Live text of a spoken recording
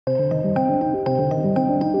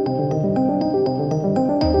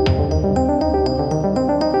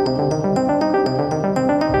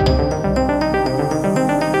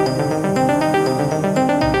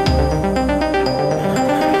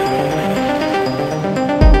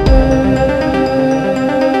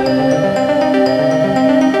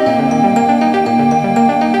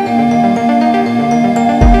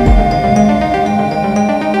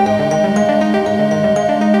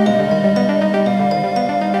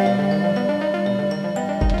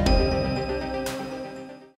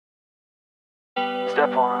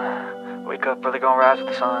rise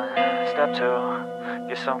with the sun. Step 2,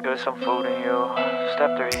 get some good, some food in you.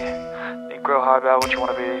 Step 3, think real hard about what you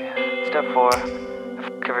wanna be. Step 4,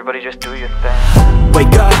 fuck everybody, just do your thing.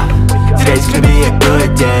 Wake up, today's gonna be a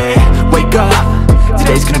good day. Wake up,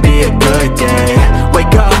 today's gonna be a good day.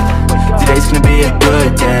 Wake up, today's gonna be a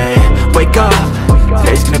good day. Wake up,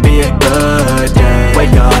 today's gonna be a good day.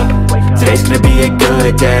 Wake up, today's gonna be a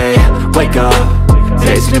good day. Wake up,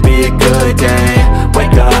 today's gonna be a good day.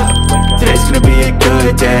 Wake up, today's gonna be a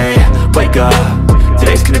good day. Wake up,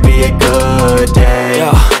 today's gonna be a good day.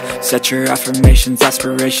 Yo, set your affirmations,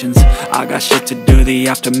 aspirations. I got shit to do, the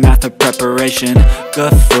aftermath of preparation.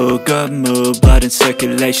 Good food, good mood, blood in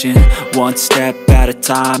circulation. One step at a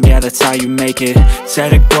time, yeah, that's how you make it.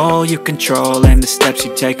 Set a goal you control and the steps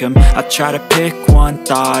you take them. I try to pick one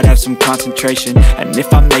thought, have some concentration. And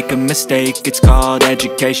if I make a mistake, it's called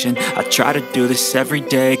education. I try to do this every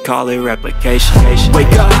day, call it replication.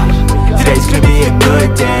 Wake up, today's gonna be a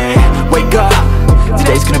good day. Wake up,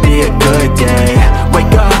 today's gonna be a good day.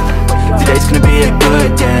 Wake up, today's gonna be a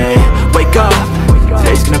good day. Wake up,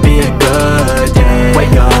 today's gonna be a good day.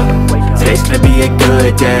 Wake up, today's gonna be a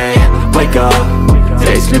good day. Wake up,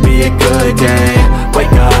 today's gonna be a good day.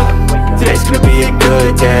 Wake up, today's gonna be a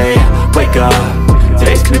good day. Wake up,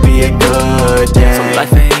 today's gonna be a good day. So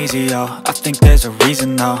life ain't easy, yo, I think there's a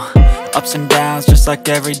reason though. Ups and downs, just like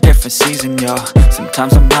every different season, yo.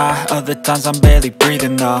 Sometimes I'm high, other times I'm barely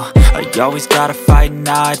breathing, though. I always gotta fight and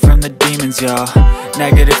hide from the demons, yo.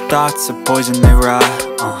 Negative thoughts are poison, they rot.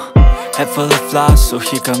 Head full of flies, so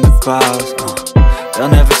here come the clouds. They'll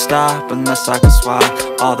never stop unless I can swap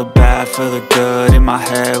all the bad for the good in my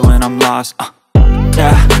head when I'm lost.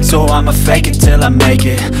 Yeah, so I'ma fake it till I make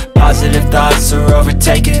it. Positive thoughts are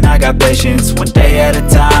overtaken, I got patience. One day at a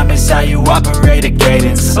time is how you operate a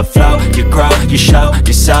cadence. A flow, you grow, you show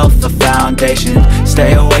yourself a foundation.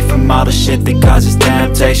 Stay away from all the shit that causes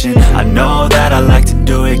temptation. I know that I like to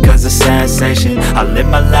do it cause it's sensation. I live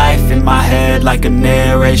my life in my head like a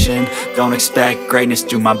narration. Don't expect greatness,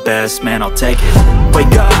 do my best, man, I'll take it.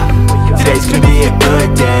 Wake up, today's gonna be a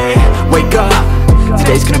good day. Wake up,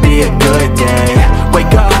 today's gonna be a good day.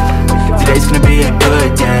 Wake up, today's gonna be a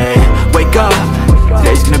good day. Wake up,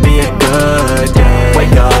 today's gonna be a good day.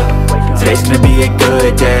 Wake up, today's gonna be a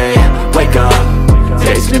good day. Wake up,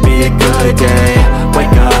 today's gonna be a good day.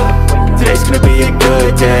 Wake up, today's gonna be a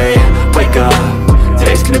good day. Wake up.